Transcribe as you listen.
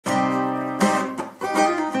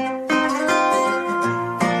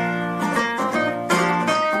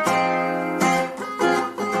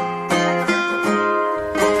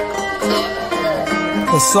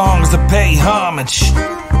song is to pay homage.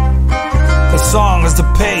 The song is to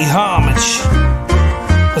pay homage.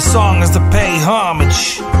 The song is to pay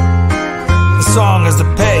homage. The song is to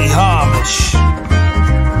pay homage.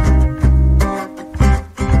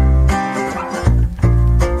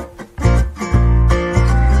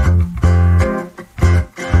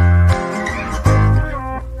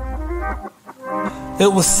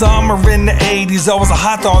 It was summer in the 80s, I was a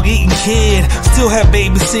hot dog eating kid. Still had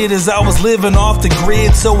babysitters, I was living off the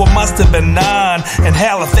grid. So it must have been 9, and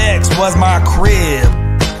Halifax was my crib.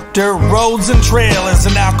 Dirt roads and trailers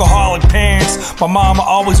and alcoholic parents. My mama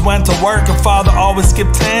always went to work and father always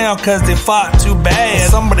skipped town cause they fought too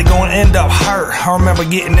bad. Somebody gonna end up hurt. I remember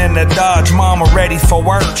getting in the Dodge, mama ready for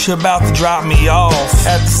work. She about to drop me off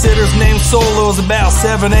at the sitter's named Solo. It was about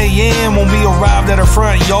 7 a.m. when we arrived at her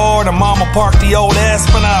front yard, and mama parked the old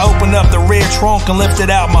Aspen. I opened up the rear trunk and lifted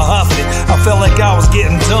out my Huffy. I felt like I was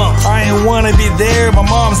getting dumped. I didn't wanna be there, my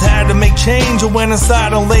mom's had to make change. I went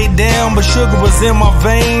inside and laid down, but sugar was in my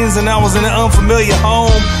veins and I was in an unfamiliar home.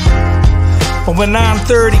 But when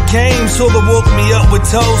 9:30 came, Sula woke me up with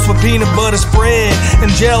toast with peanut butter spread and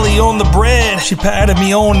jelly on the bread. She patted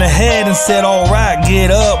me on the head and said, "Alright, get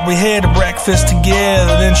up." We had a breakfast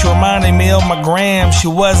together. Then she reminded me of my gram. She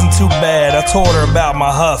wasn't too bad. I told her about my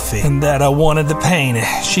Huffy and that I wanted to paint it.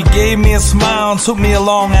 She gave me a smile and took me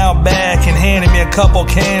along out back and handed me a couple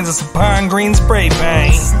cans of some pine green spray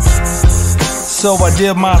paint. So I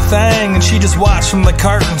did my thing and she just watched from the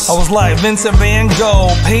curtains. I was like Vincent Van Gogh,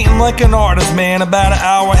 painting like an artist, man. About an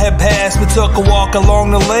hour had passed, we took a walk along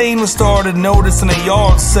the lane and started noticing a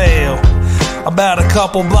yard sale. About a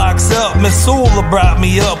couple blocks up, Miss Sula brought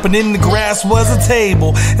me up, and in the grass was a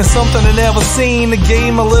table and something I never seen, a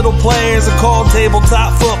game of little players are called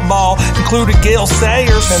tabletop football. Included Gail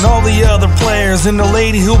Sayers and all the other players, and the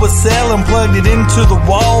lady who was selling plugged it into the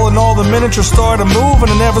wall, and all the miniatures started moving.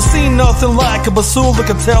 I never seen nothing like it, but Sula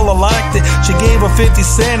could tell I liked it. She gave her 50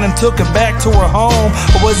 cents and took it back to her home.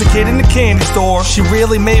 I was a kid in the candy store. She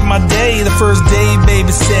really made my day. The first day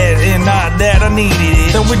babysat, and not that I needed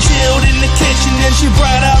it. Then we chilled in the kitchen, then she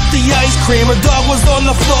brought out the ice cream. Her dog was on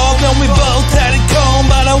the floor, then we both had it combed,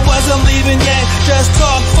 but I wasn't leaving yet. Just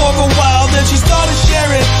talked for a while, then she started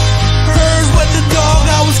sharing hers with the dog.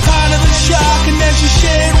 I was kind of in shock, and then she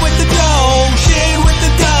shared with the dog, shared with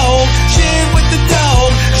the dog, shared with the dog,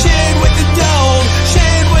 shared with the dog,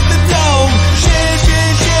 shared with the dog,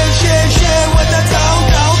 shared with the dog,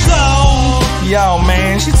 dog. Yo,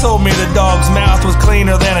 man, she told me the dog's mouth was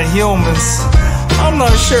cleaner than a human's. I'm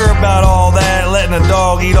not sure about all that, letting a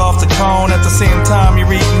dog eat off the cone at the same time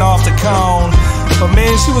you're eating off the cone. But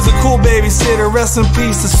man, she was a cool babysitter. Rest in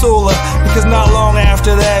peace to Sula, because not long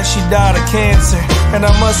after that she died of cancer. And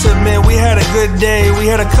I must admit, we had a good day. We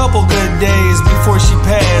had a couple good days before she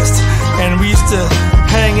passed, and we used to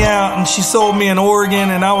hang out, and she sold me an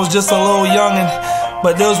organ, and I was just a little youngin'.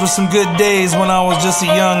 But those were some good days when I was just a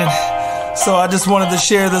youngin'. So I just wanted to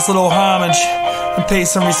share this little homage and pay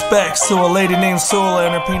some respects to a lady named Sula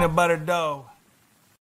and her peanut butter dough.